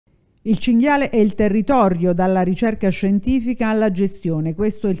Il cinghiale è il territorio, dalla ricerca scientifica alla gestione.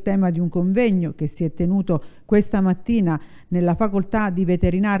 Questo è il tema di un convegno che si è tenuto questa mattina nella facoltà di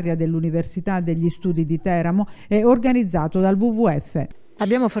veterinaria dell'Università degli Studi di Teramo e organizzato dal WWF.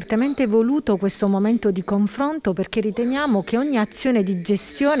 Abbiamo fortemente voluto questo momento di confronto perché riteniamo che ogni azione di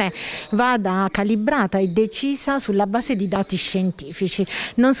gestione vada calibrata e decisa sulla base di dati scientifici,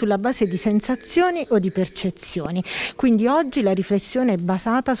 non sulla base di sensazioni o di percezioni. Quindi oggi la riflessione è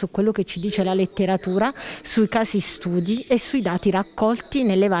basata su quello che ci dice la letteratura, sui casi studi e sui dati raccolti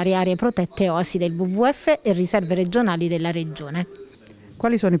nelle varie aree protette OASI del WWF e riserve regionali della Regione.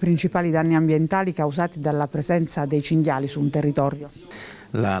 Quali sono i principali danni ambientali causati dalla presenza dei cinghiali su un territorio?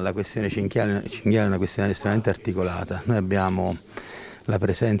 La questione cinghiale è una questione estremamente articolata. Noi abbiamo la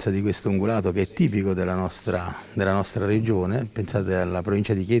presenza di questo ungulato che è tipico della nostra regione. Pensate alla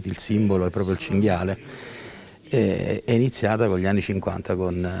provincia di Chieti, il simbolo è proprio il cinghiale. È iniziata con gli anni 50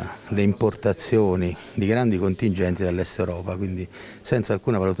 con le importazioni di grandi contingenti dall'est Europa, quindi senza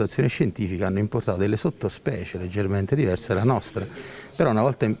alcuna valutazione scientifica hanno importato delle sottospecie leggermente diverse dalla nostra, però una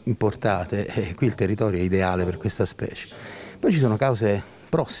volta importate qui il territorio è ideale per questa specie. Poi ci sono cause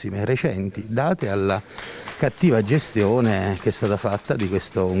prossime, recenti, date alla cattiva gestione che è stata fatta di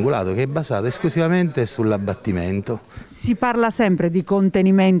questo ungulato, che è basato esclusivamente sull'abbattimento. Si parla sempre di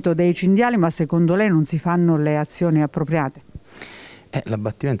contenimento dei cinghiali, ma secondo lei non si fanno le azioni appropriate?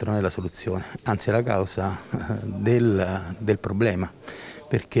 L'abbattimento non è la soluzione, anzi è la causa del problema.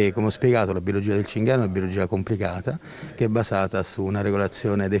 Perché, come ho spiegato, la biologia del cinghiale è una biologia complicata che è basata su una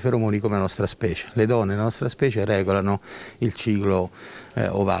regolazione dei feromoni come la nostra specie. Le donne nella nostra specie regolano il ciclo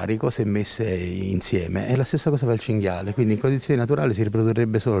ovarico se messe insieme, e la stessa cosa fa il cinghiale, quindi in condizioni naturali si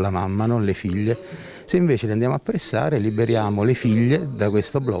riprodurrebbe solo la mamma, non le figlie. Se invece le andiamo a pressare liberiamo le figlie da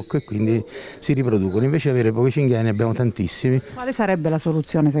questo blocco e quindi si riproducono. Invece di avere pochi cinghiali ne abbiamo tantissimi. Quale sarebbe la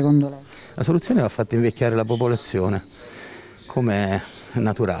soluzione secondo lei? La soluzione va fatta invecchiare la popolazione, come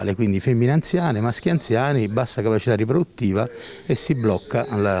naturale, quindi femmine anziane, maschi anziani, bassa capacità riproduttiva e si blocca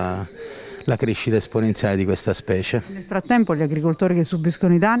la crescita esponenziale di questa specie. Nel frattempo gli agricoltori che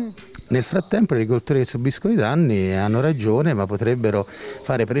subiscono i danni? Nel frattempo gli agricoltori che subiscono i danni hanno ragione, ma potrebbero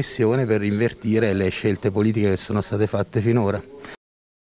fare pressione per invertire le scelte politiche che sono state fatte finora.